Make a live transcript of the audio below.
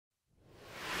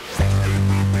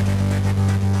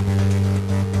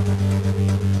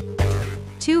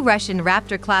Two Russian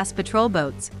Raptor-class patrol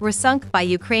boats were sunk by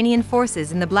Ukrainian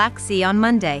forces in the Black Sea on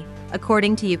Monday,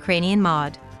 according to Ukrainian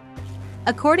MoD.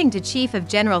 According to Chief of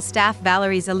General Staff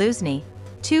Valery Zaluzhny,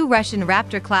 two Russian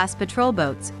Raptor-class patrol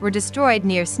boats were destroyed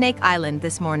near Snake Island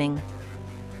this morning.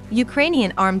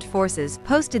 Ukrainian armed forces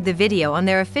posted the video on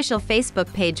their official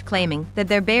Facebook page claiming that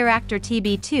their Bayraktar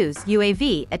TB2's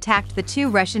UAV attacked the two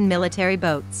Russian military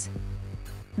boats.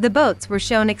 The boats were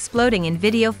shown exploding in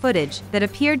video footage that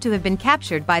appeared to have been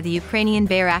captured by the Ukrainian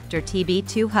Bayraktar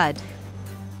TB2 HUD.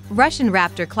 Russian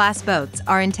Raptor-class boats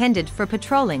are intended for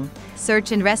patrolling,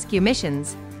 search and rescue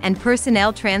missions, and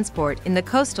personnel transport in the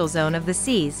coastal zone of the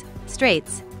seas,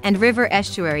 straits, and river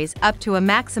estuaries up to a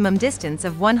maximum distance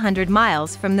of 100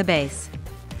 miles from the base.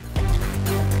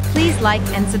 Please like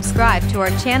and subscribe to our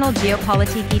channel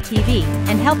Geopolitiki TV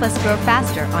and help us grow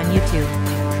faster on YouTube.